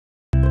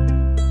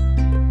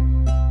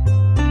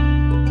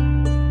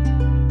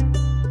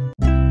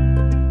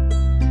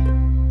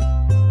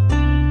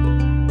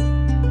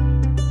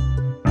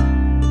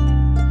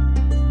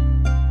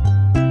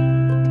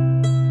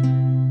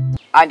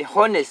And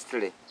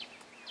honestly,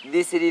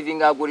 this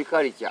living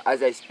agriculture,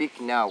 as I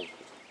speak now,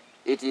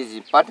 it is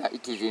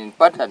in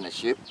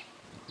partnership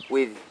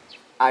with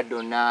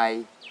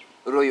Adonai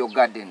Royal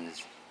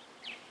Gardens.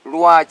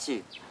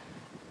 Lwaki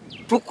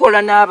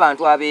tukola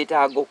n'abantu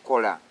abeetaaga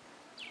okukola,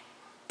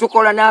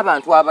 tukola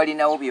n'abantu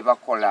abalinawo bye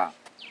bakola,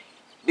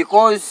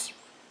 because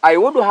I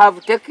would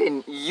have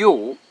taken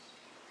you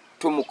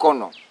to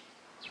Mukono,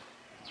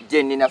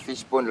 Jenina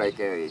fish pond like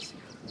this.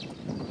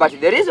 But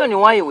the reason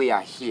why we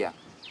are here,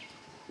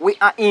 we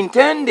are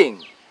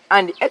intending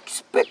and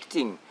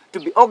expecting to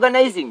be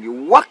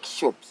organizing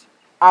workshops,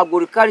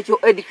 agricultural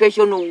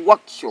educational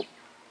workshop,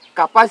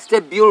 capacity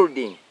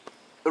building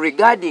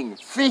regarding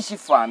fish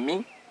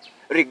farming,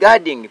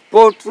 regarding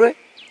poultry,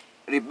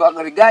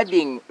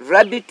 regarding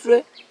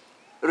rabbitry,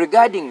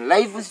 regarding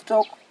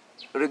livestock,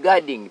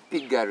 regarding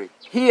piggery.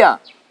 Here,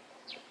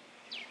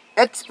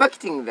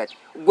 expecting that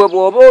gwe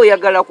bw'oba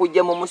oyagala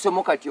kujja mu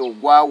musomo kati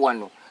ogwa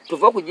wano,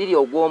 tuva ku giri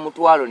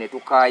ogw'omutwalo ne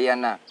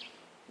tukaayana.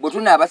 Bwe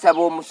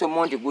tunaabasaba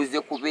omusomo nti guzze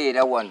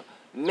kubeera wano,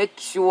 make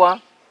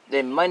sure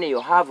the money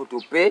you have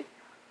to pay,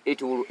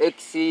 it will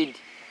exceed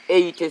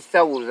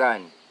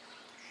 80,000.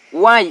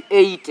 Why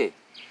 80?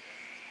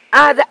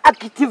 Other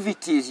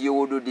activities you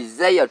would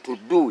desire to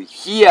do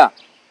here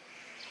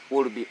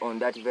will be on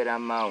that very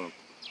amount.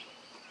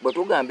 Bwe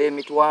tugamba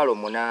emitwalo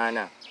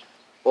 8,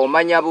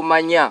 omanya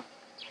bumanya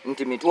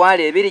nti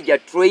mitwalo 2 gya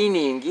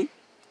training,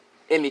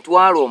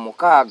 emitwalo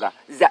 6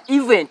 za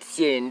events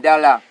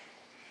endala.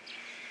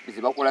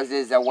 Zibakola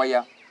zeza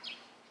waya,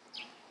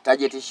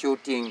 target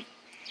shooting,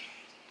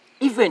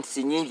 events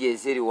nyingi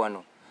eziri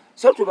wano.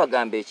 So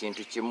tubagamba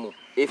ekintu kimu,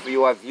 if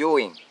you are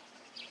viewing,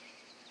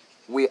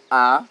 we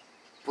are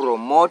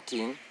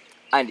promoting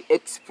and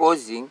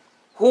exposing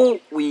who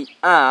we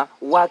are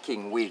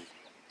working with.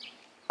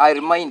 I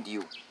remind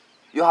you,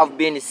 you have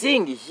been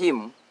seeing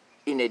him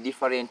in a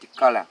different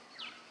color,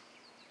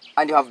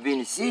 and you have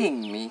been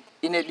seeing me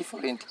in a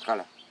different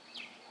color.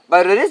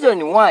 But the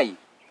reason why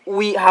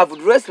we have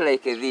dressed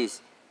like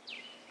this,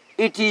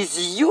 it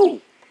is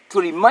you,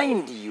 to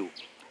remind you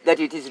that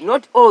it is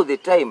not all the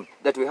time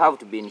that we have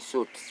to be in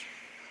suits.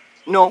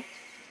 No.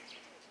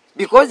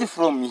 Because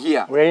from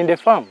here, we're in the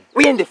farm.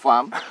 We're in the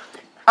farm.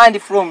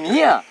 And from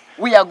here,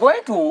 we are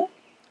going to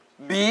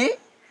be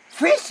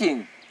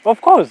fishing. Of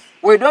course.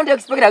 We don't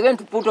expect again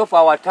to put off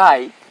our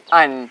tie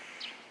and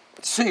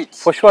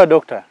suits. For sure,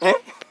 doctor. Eh?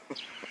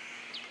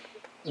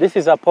 This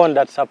is a pond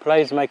that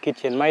supplies my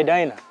kitchen, my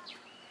diner.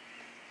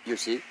 You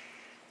see?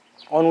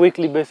 On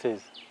weekly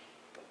basis.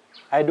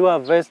 I do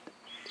harvest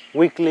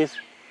weekly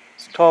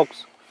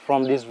stocks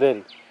from this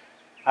well.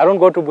 I don't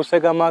go to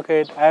Busega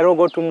market, I don't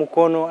go to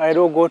Mukono, I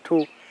don't go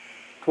to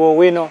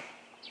Owino.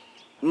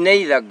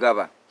 Neither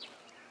Gaba.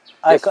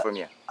 I come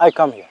here. I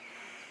come here.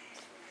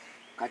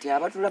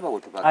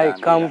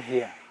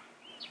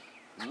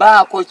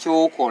 Baako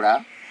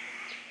kyokola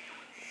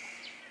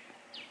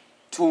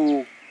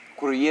to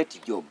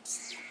create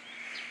jobs.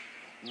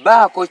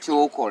 Baako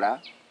kyokola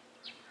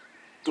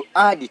to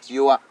add to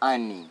your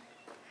earning.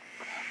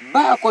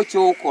 Baako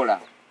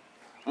kyokola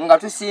nga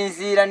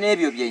tusinziira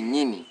n'ebyo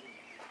byennyini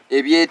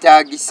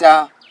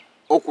ebyetaagisa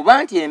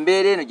okuba nti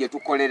embeera eno gye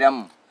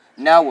tukoleramu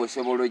naawe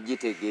osobola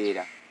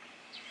ogitegeera.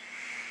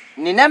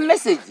 Nina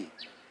message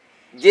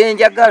gye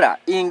njagala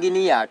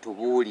inginiya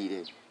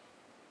atubuulire.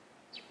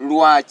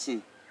 Lwaki?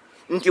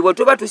 Nti bwe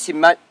tuba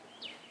tusima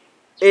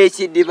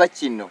ekidiba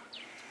kino,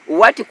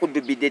 what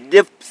could be the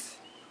depths?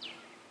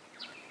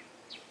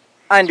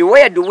 And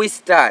where do we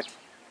start?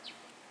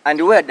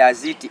 And where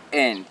does it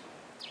end?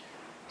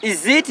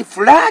 Is it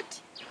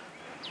flat?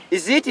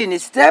 Is it in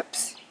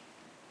steps?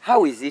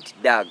 How is it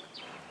dug?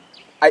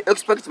 I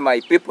expect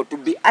my people to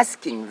be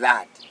asking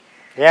that.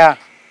 Yeah.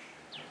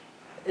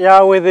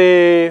 Yeah, with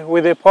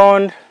the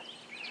pond,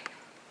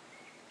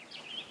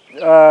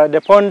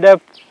 the pond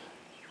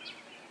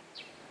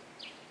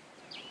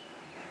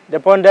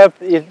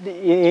depth is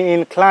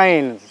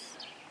inclines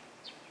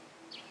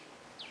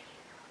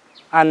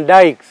and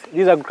dikes.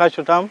 These are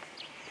agricultural terms.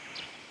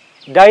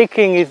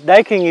 Diking is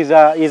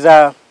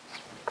a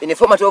in a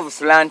format of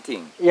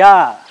slanting.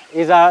 Yeah,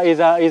 is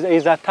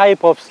a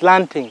type of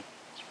slanting,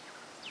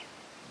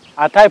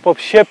 a type of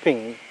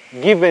shaping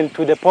given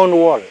to the pond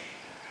wall.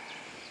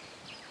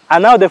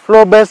 And now the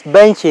floor-based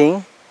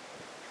benching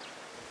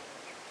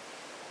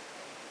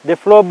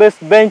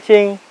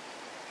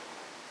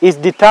is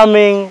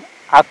determined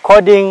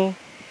according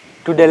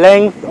to the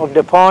length of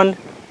the pond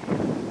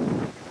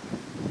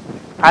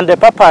and the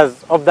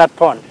purpose of that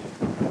pond.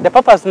 The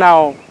purpose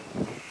now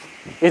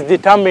is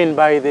determined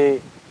by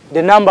the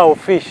number of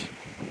fish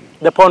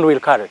the pond will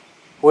carry,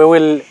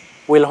 will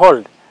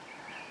hold.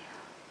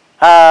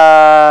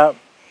 The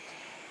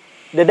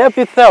depth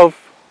itself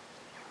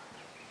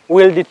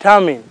will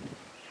determine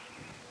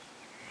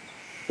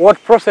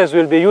what process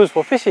will be used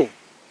for fishing.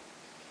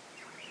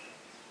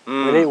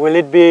 Will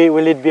it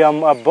be a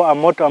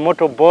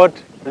motor boat?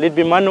 Will it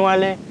be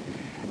manually?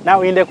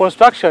 Now in the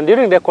construction,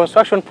 during the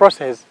construction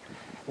process,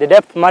 the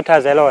depth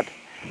matters a lot.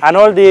 And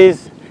all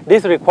this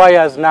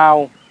requires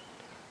now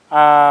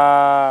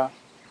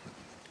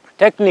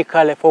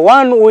technically, for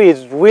one who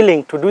is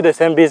willing to do the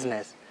same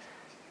business,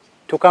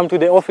 to come to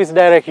the office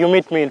direct, you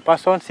meet me in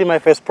person, see my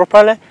face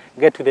properly,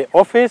 get to the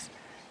office,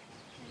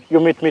 you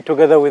meet me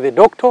together with the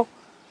doctor,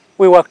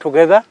 we work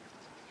together.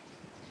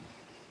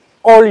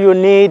 All you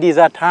need is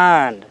at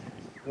hand.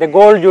 The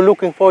goal you're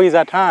looking for is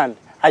at hand.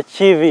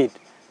 Achieve it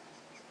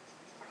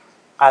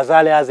as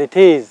early as it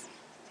is,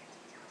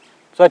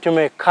 so that you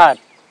may cut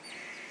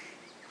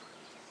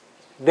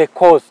the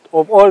cost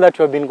of all that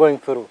you have been going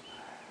through.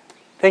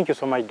 Thank you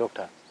so much,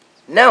 Doctor.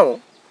 Now,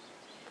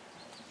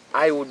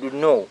 I would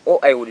know, or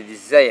I would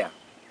desire,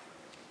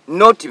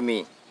 not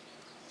me,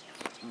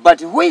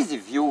 but who is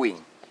viewing,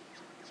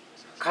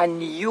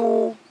 can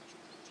you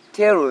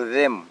tell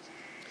them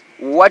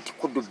what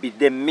could be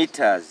the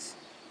meters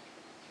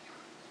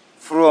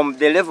from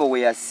the level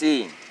we are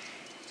seeing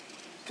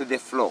to the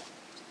floor?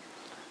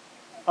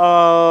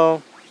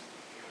 From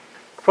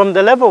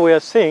the level we are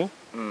seeing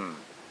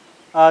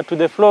to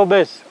the floor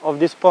base of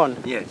this pond.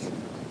 Yes.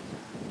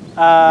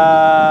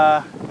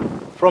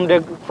 From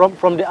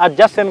the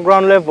adjacent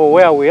ground level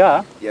where we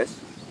are. Yes.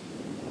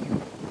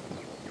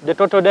 The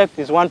total depth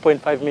is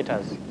 1.5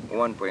 meters.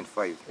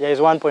 1.5. Yeah,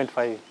 it's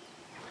 1.5.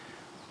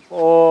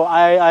 Oh,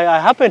 I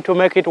happen to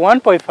make it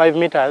 1.5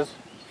 meters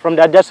from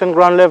the adjacent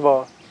ground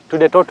level to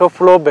the total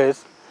floor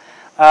base,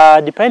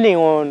 depending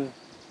on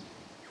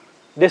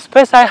the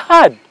space I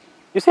had.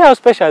 You see how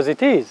spacious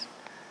it is?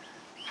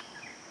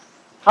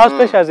 How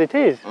spacious it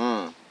is?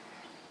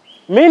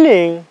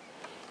 Meaning,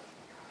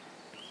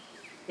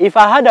 if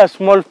I had a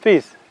small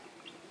piece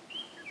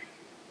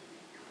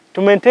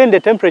to maintain the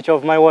temperature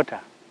of my water,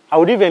 I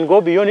would even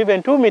go beyond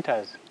even 2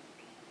 meters,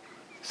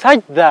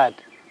 such that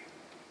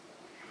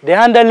the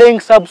underlying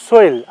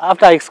subsoil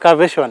after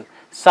excavation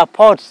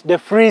supports the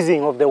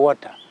freezing of the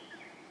water,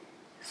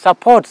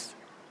 supports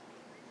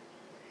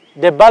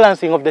the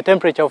balancing of the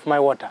temperature of my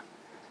water.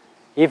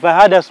 If I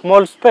had a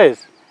small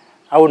space,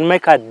 I would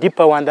make a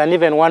deeper one than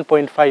even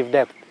 1.5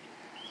 depth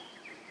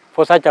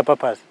for such a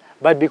purpose.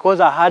 But because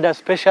I had a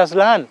spacious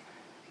land,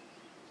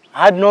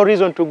 I had no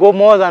reason to go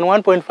more than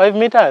 1.5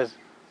 meters.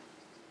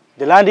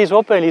 The land is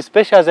open, it's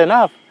spacious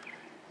enough.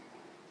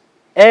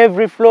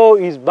 Every flow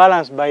is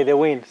balanced by the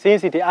wind.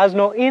 Since it has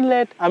no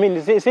inlet, I mean,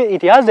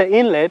 it has the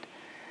inlet,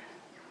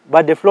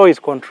 but the flow is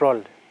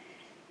controlled.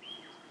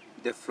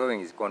 The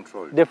flowing is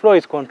controlled. The flow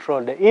is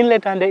controlled. The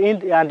inlet and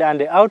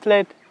the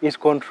outlet is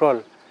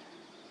controlled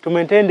to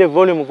maintain the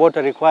volume of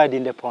water required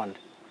in the pond.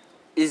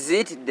 Is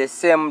it the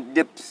same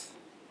depth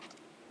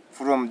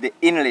from the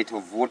inlet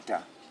of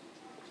water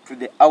to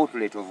the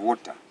outlet of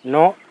water?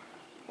 No.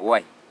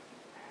 Why?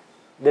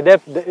 The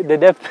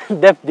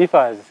depth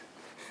differs.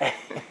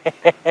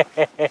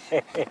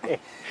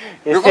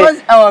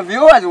 Because our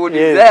viewers would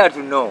desire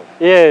to know.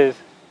 Yes.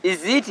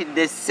 Is it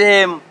the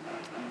same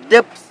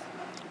depth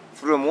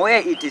from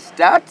where it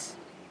starts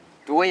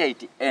to where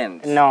it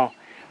ends? No.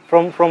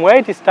 From where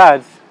it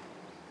starts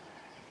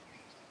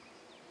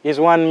is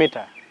 1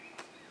 meter.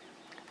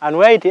 And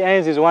where it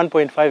ends is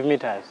 1.5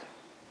 meters.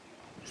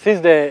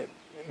 Since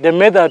the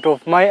method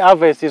of my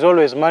harvest is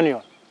always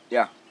manual.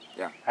 Yeah.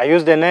 I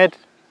use the net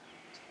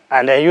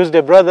and I use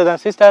the brothers and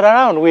sisters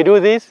around. We do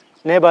this.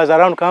 Neighbors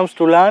around comes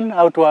to learn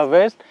how to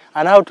harvest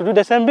and how to do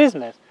the same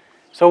business.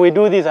 So we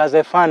do this as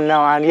a fun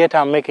now, and yet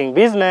I'm making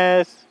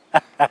business.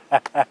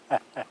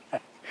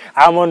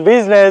 I'm on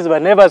business,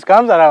 but neighbors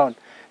comes around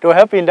to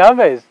help in the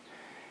harvest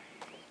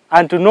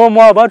and to know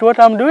more about what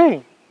I'm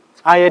doing.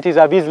 And yet it's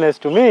a business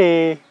to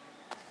me.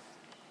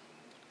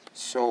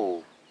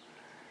 So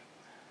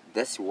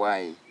that's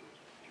why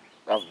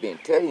I've been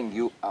telling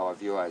you, our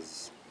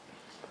viewers,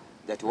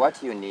 that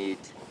what you need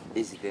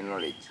is the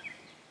knowledge.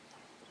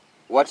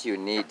 What you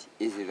need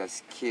is the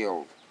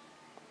skill.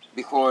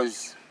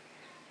 Because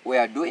we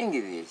are doing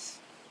this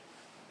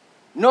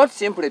not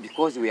simply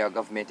because we are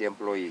government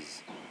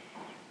employees,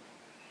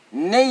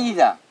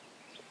 neither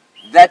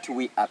that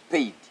we are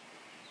paid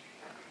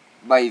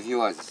by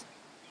viewers,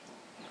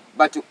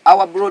 but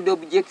our broad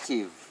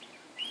objective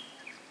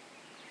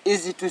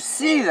is to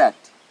see that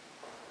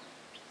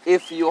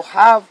if you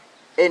have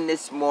any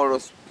small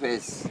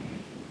space,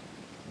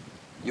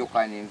 you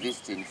can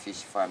invest in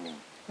fish farming.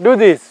 Do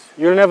this,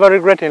 you'll never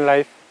regret in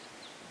life.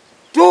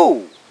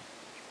 2,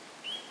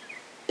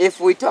 if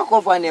we talk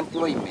of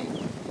unemployment,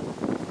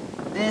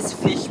 this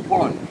fish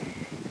pond,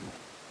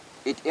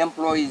 it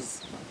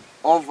employs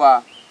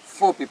over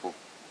 4 people.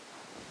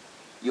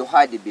 You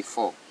heard it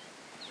before.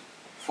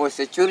 For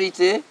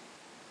security,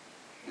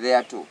 there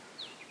are 2.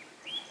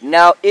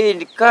 Now,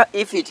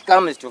 if it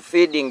comes to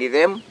feeding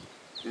them,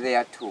 there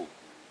are 2.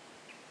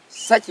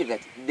 Such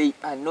that they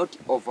are not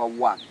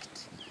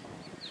overworked.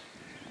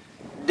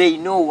 They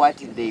know what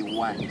they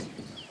want.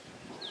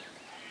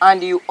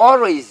 And you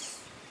always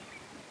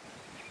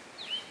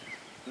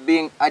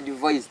being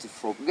advised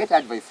from, get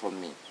advice from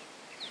me.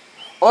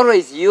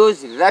 Always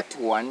use that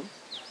one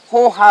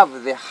who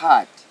have the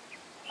heart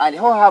and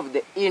who have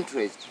the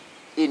interest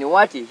in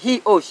what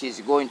he or she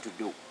is going to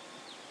do.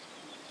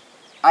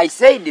 I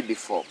said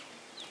before,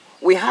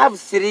 we have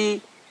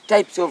 3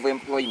 types of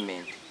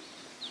employment.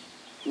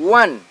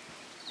 One,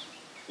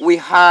 we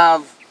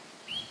have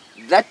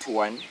that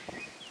one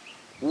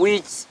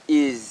which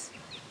is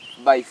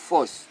by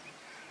force.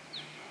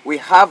 We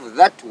have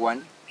that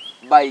one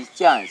by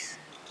chance.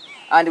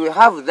 And we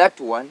have that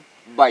one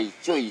by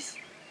choice.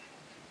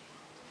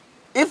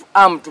 If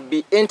I'm to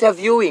be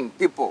interviewing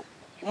people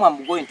whom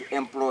I'm going to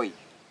employ,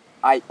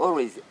 I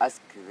always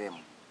ask them,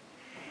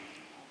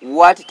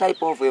 what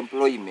type of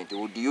employment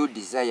would you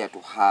desire to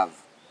have?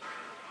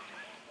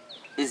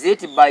 Is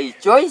it by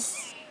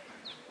choice?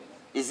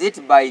 Is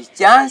it by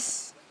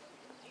chance?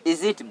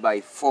 Is it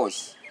by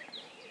force?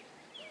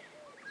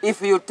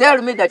 If you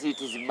tell me that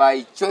it is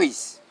by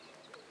choice,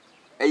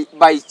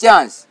 by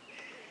chance,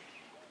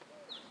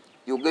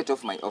 you get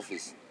off my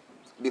office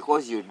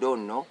because you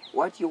don't know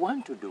what you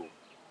want to do.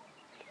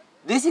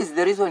 This is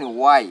the reason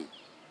why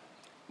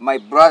my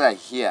brother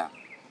here,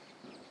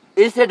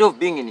 instead of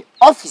being in the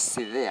office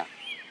there,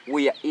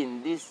 we are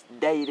in this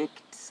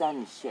direct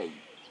sunshine,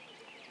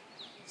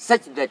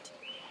 such that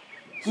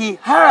he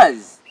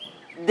has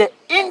the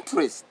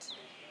interest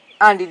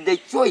and the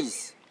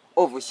choice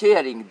of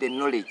sharing the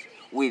knowledge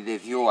with the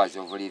viewers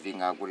of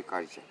Living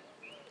Agriculture.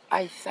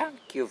 I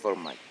thank you very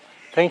much.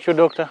 Thank you,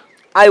 Doctor.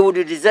 I would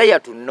desire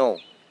to know,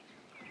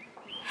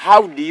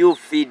 how do you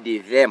feed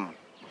them?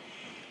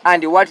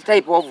 And what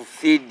type of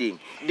feeding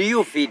do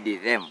you feed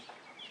them?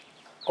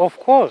 Of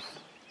course.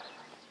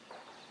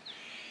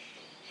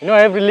 You know,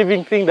 every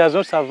living thing does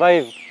not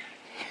survive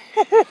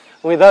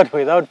without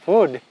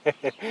food.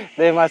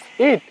 They must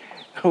eat.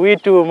 We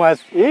too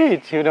must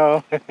eat, you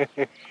know.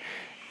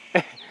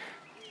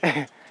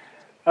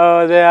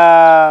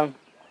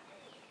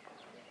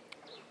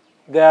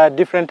 There are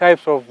different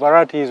types of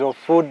varieties of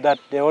food that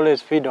they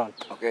always feed on.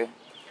 Okay.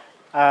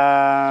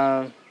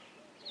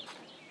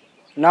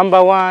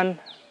 Number one,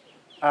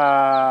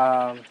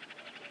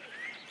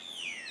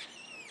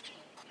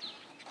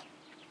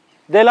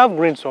 they love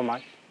greens so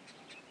much.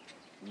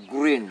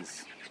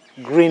 Greens.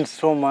 Greens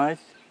so much.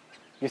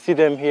 You see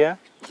them here?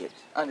 Yes.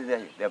 And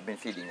they have been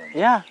feeding them.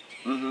 Yeah.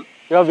 Mm-hmm.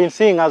 You have been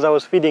seeing as I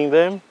was feeding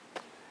them.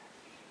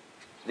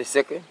 The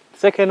second?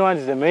 Second one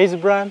is the maize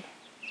bran.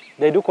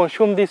 They do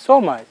consume this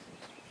so much.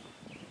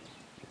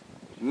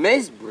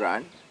 Maize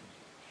bran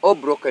or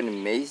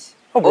broken maize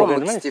Or or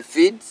mixed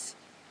feeds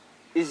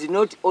is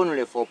not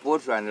only for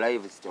poultry and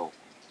livestock,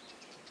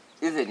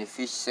 even the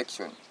fish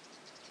section.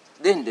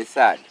 Then the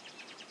third.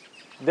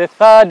 The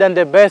third and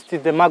the best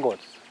is the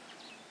maggots.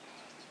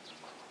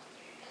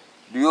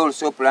 Do you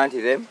also plant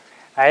them?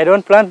 I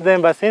don't plant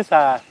them, but since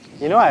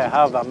you know, I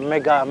have a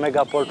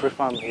mega poultry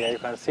farm here. You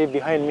can see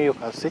behind me. You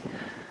can see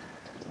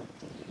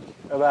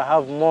I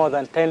have more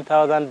than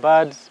 10,000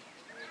 birds.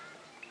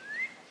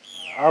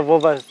 I have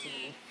over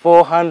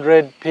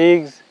 400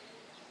 pigs.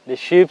 The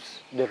sheep,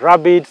 the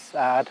rabbits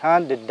are at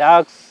hand, the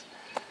ducks.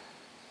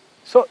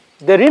 So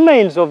the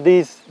remains of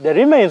these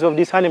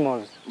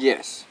animals,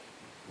 yes,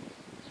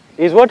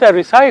 is what I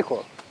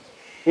recycle.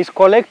 Is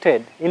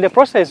collected in the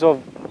process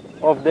of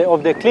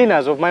the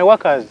cleaners, of my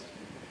workers,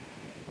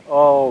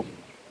 of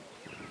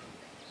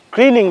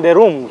cleaning the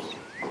rooms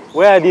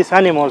where these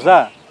animals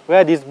are,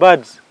 where these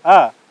birds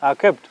are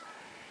kept.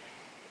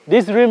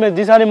 These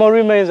animal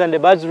remains and the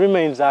birds'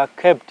 remains are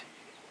kept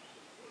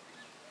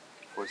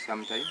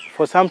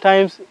for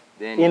sometimes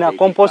in a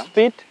compost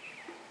pit.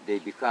 They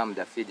become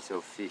the feeds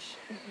of fish.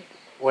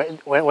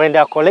 When they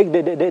are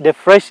collected, the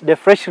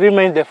fresh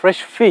remains, the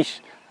fresh fish,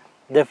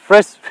 the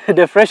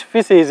fresh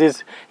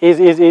feces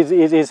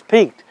is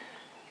picked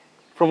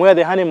from where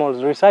the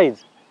animals reside,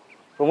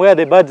 from where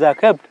the birds are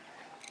kept,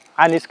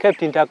 and is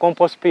kept into a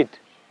compost pit.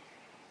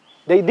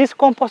 This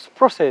compost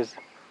process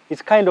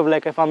is kind of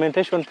like a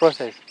fermentation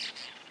process,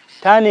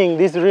 turning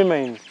these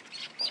remains.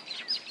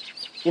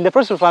 In the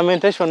process of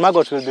fermentation,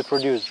 maggots will be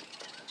produced,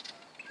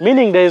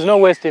 meaning there is no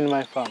waste in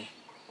my farm.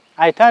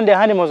 I turn the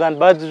animals and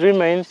birds'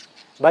 remains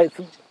by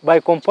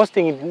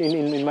composting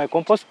in my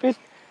compost pit.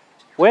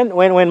 When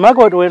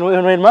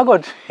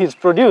maggot is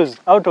produced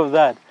out of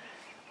that,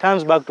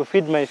 turns back to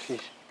feed my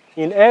fish.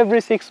 In every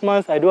 6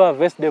 months, I do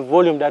harvest the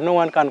volume that no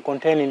one can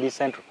contain in this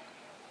central.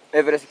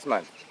 Every 6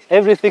 months?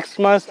 Every 6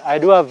 months, I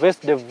do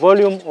harvest the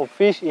volume of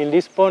fish in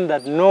this pond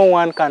that no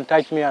one can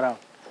touch me around.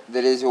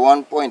 There is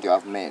one point you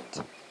have made.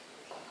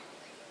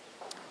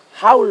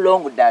 How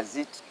long does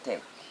it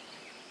take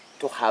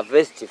to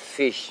harvest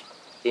fish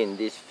in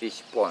this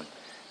fish pond?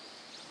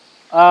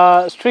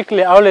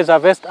 Strictly, I always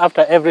harvest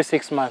after every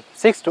 6 months,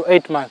 6 to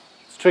 8 months,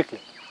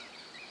 strictly.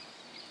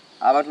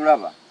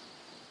 Abatulaba.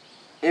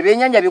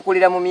 Ebyenyanja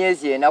bikulira mu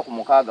myezi 4 ku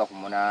 6 ku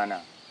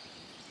 8.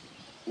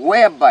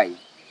 Whereby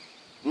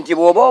nti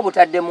bw'oba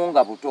obutaddemu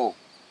nga buto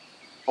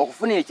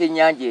okufuna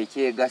ekyennyanja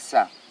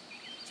ekyegasa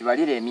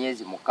kibalira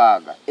emyezi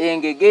 6.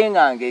 Engege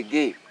nga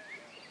ngege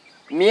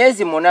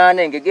myezi 8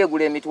 engege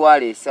egula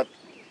emitwalo 3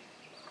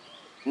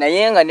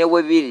 naye nga ne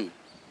webiri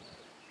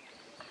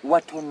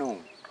watono.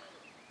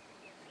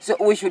 So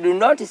we should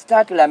not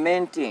start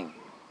lamenting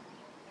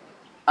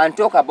and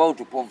talk about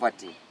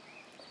poverty.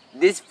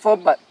 This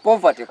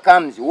poverty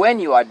comes when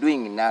you are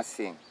doing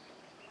nothing.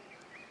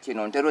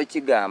 kino ntero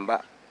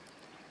kigamba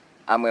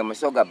I'm a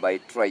Musoga by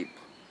tribe,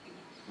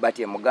 but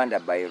a Muganda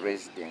by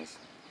residence.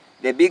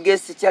 The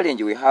biggest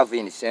challenge we have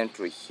in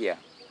Central here,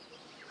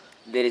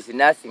 there is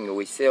nothing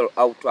we sell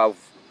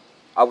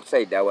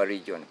outside our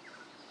region.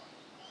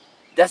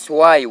 That's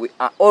why we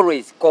are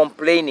always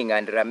complaining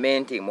and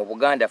lamenting mu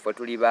Buganda for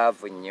tuli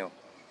baavu nnyo.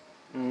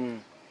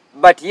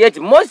 But yet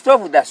most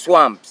of the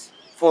swamps,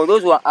 for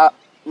those who are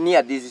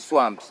near these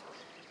swamps,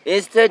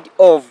 instead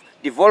of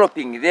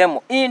developing them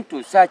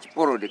into such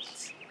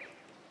products,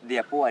 they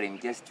are pouring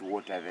just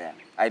water there.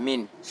 I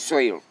mean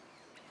soil,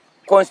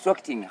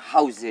 constructing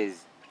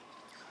houses,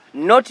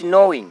 not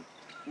knowing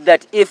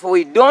that if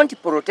we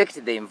don't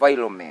protect the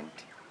environment,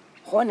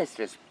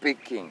 honestly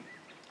speaking,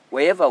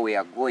 wherever we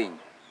are going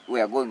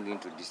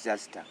into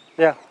disaster.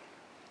 Yeah.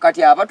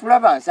 Kati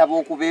abatulaba nsaba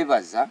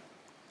okubeebaza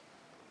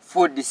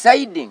for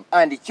deciding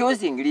and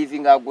choosing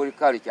living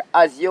agriculture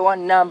as your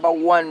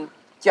 #1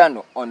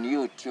 channel on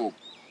YouTube.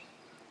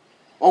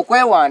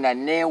 Okwewaana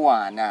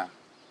newaana.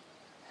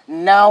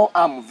 Now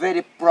I'm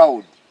very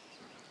proud.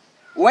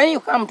 When you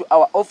come to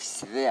our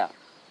office there,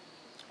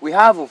 we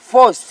have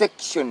 4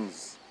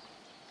 sections.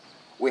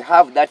 We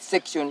have that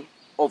section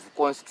of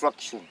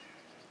construction.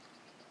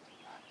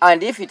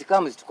 And if it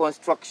comes to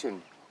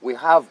construction, we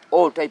have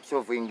all types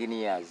of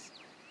engineers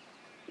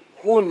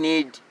who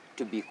need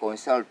to be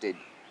consulted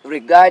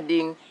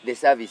regarding the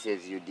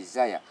services you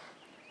desire.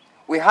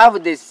 We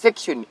have the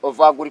section of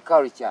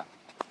agriculture.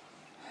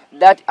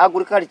 That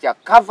agriculture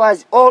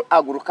covers all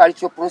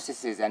agricultural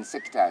processes and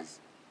sectors.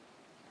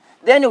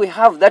 Then we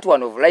have that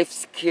one of life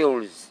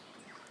skills.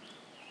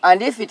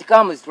 And if it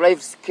comes to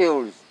life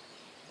skills,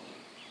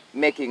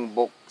 making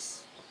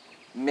books,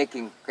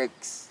 making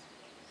cakes,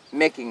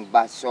 making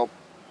bar soap,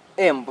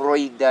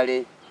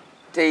 embroidery,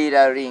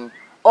 tailoring,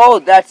 all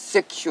that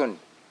section.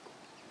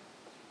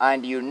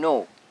 And you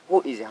know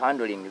who is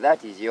handling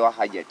that is your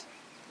Hajat.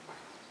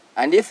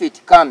 And if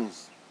it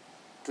comes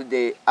to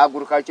the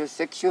agriculture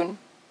section,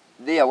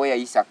 there where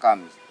Isa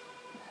comes.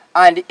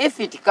 And if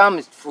it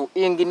comes to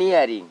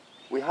engineering,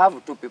 we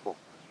have 2 people.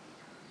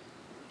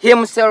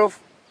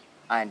 Himself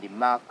and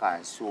Mark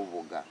and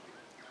Suboga.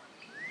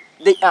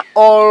 They are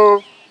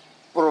all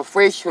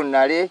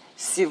professionally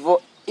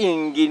civil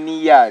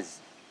engineers.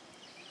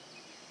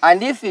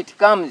 And if it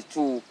comes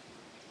to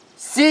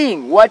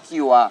seeing what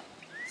you are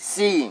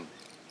seeing,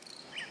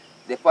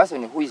 the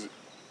person who is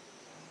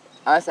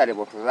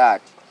answerable to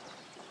that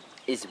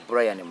is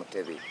Brian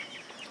Mutebi.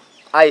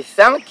 I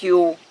thank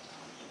you,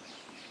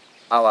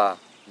 our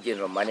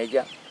General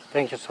Manager.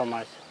 Thank you so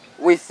much.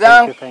 We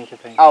thank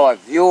our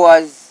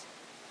viewers.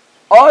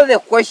 All the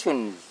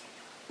questions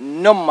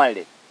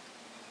normally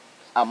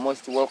are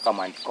most welcome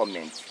and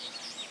comments.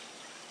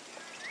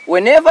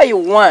 Whenever you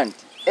want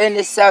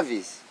any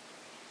service,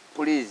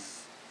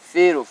 please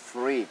feel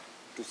free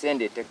to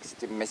send a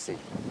text message.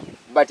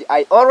 But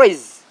I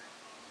always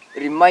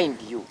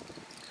remind you,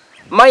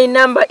 my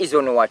number is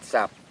on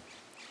WhatsApp.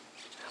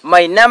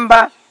 My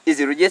number is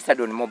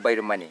registered on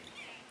mobile money.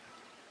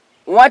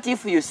 What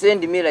if you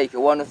send me like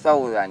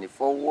 1,000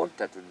 for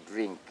water to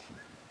drink?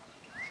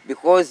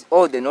 Because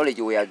all the knowledge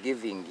we are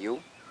giving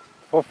you,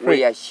 for free,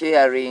 we are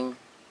sharing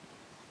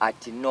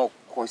at no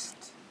cost.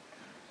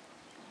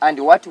 And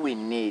what we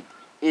need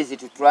is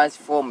to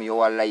transform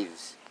your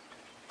lives.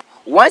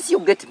 Once you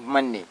get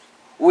money,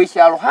 we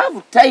shall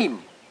have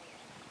time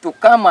to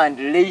come and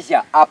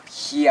leisure up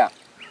here.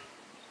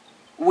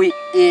 We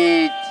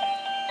eat,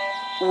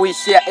 we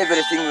share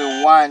everything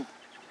we want.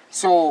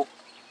 So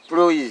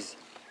please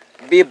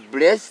be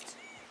blessed.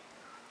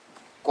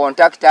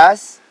 Contact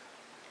us.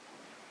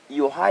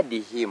 You heard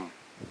him.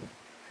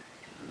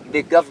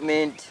 The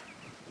government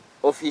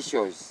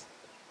officials,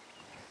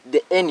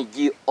 the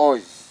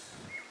NGOs,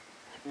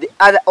 the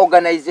other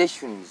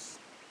organizations,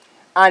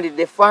 and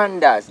the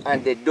funders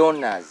and the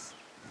donors.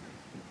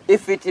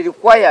 If it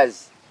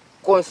requires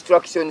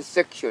construction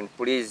section,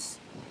 please,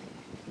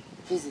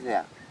 he's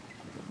there.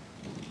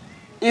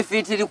 If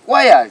it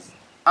requires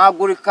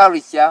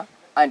agriculture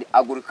and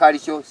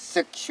agricultural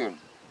section,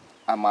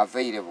 I'm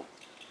available.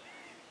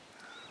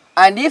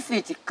 And if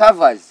it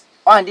covers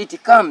and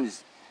it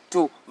comes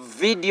to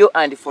video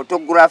and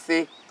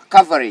photography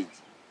coverage,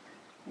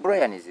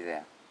 Brian is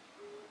there.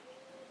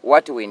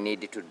 What we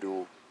need to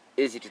do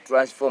is to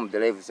transform the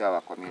lives of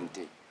our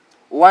community.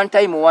 One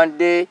time, one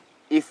day,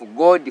 if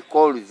God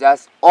calls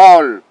us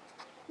all,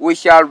 we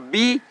shall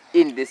be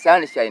in the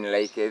sunshine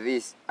like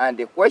this. And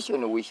the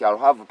question we shall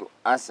have to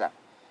answer,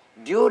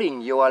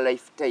 during your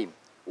lifetime,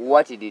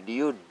 what did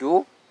you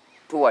do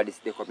towards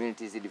the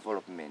community's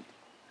development?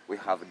 We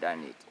have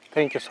done it.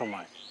 Thank you so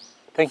much.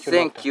 Thank you.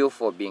 Thank you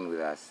for being with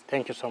us.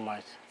 Thank you so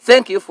much.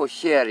 Thank you for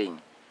sharing.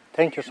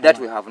 Thank you so that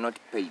much. We have not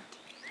paid.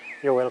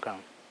 You're welcome.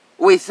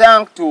 We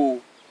thank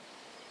to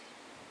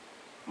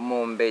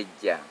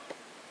Mombeja,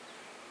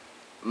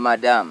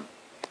 Madam,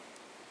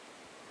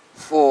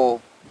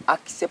 for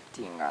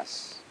accepting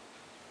us,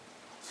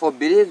 for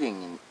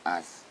believing in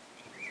us,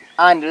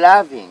 and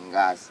loving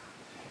us,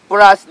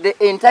 plus the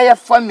entire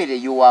family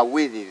you are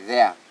with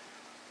there.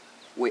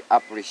 we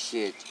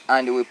appreciate,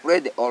 and we pray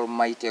the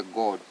Almighty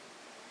God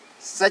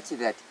such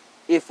that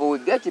if we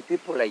get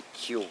people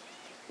like you,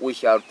 we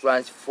shall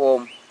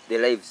transform the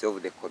lives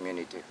of the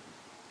community.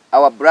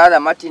 Our brother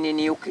Martin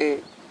in UK,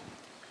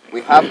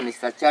 we have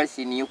Mr. Charles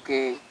in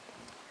UK,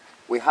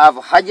 we have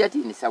Hajat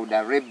in Saudi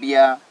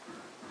Arabia,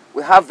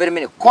 we have very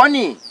many,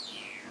 Connie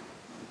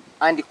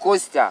and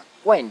Costa,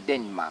 who are in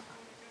Denmark,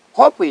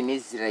 Hope in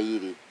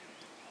Israel,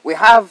 we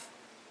have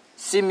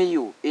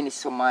Simiyu in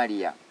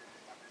Somalia,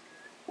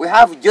 we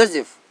have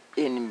Joseph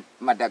in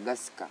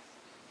Madagascar,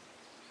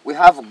 we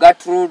have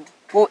Gertrude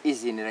who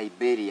is in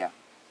Liberia.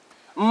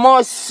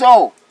 More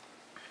so,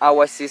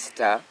 our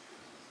sister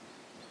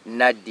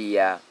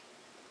Nadia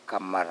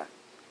Kamara.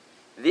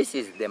 This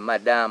is the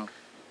madam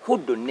who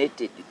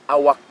donated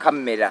our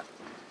camera.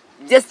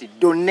 Just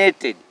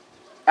donated.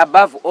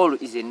 Above all,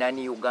 is a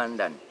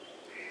non-Ugandan.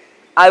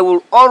 I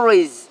will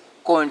always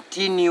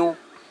continue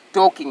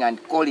talking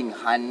and calling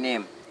her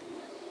name,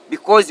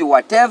 because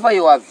whatever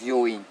you are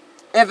viewing,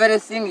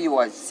 everything you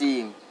are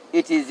seeing,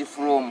 it is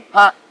from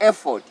her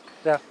effort.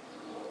 Yeah.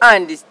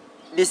 And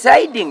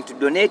deciding to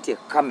donate a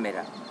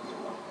camera,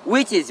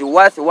 which is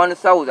worth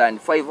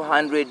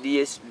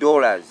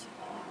 $1,500,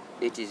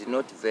 it is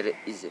not very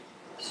easy.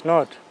 It's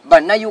not.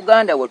 But na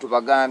Uganda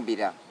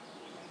wetubagambira.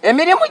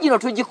 Emirimu gino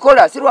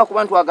tugikola sirwa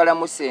kuba ntwagala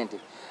mu sente.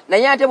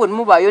 Naye ate bwe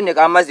mubaayo ne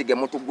amazi ge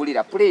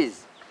mutugulira,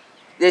 please.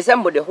 There is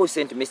somebody who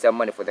sent me some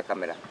money for the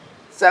camera.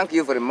 Thank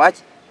you very much.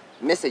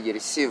 Message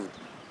received.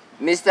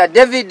 Mr.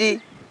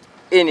 David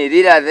in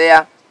Lira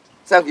there.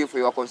 Thank you for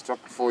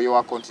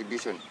your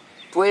contribution.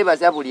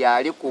 Twebaza buli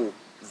ali ku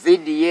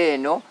video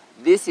eno.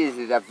 This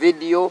is the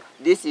video,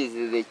 this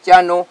is the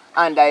channel,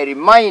 and I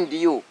remind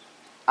you,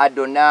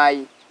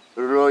 Adonai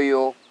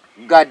Royal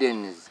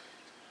Gardens.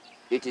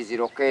 It is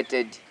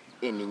located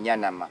in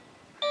Nyanama.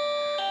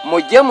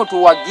 Mujje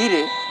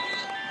mutuwagire,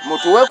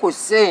 mutuwe ku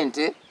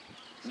sente,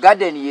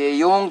 garden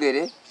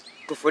yeyongere,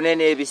 tufune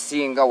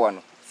n'ebisinga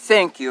wano.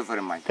 Thank you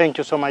very much. Thank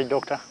you so much,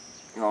 Doctor.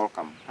 You're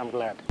welcome. I'm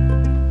glad.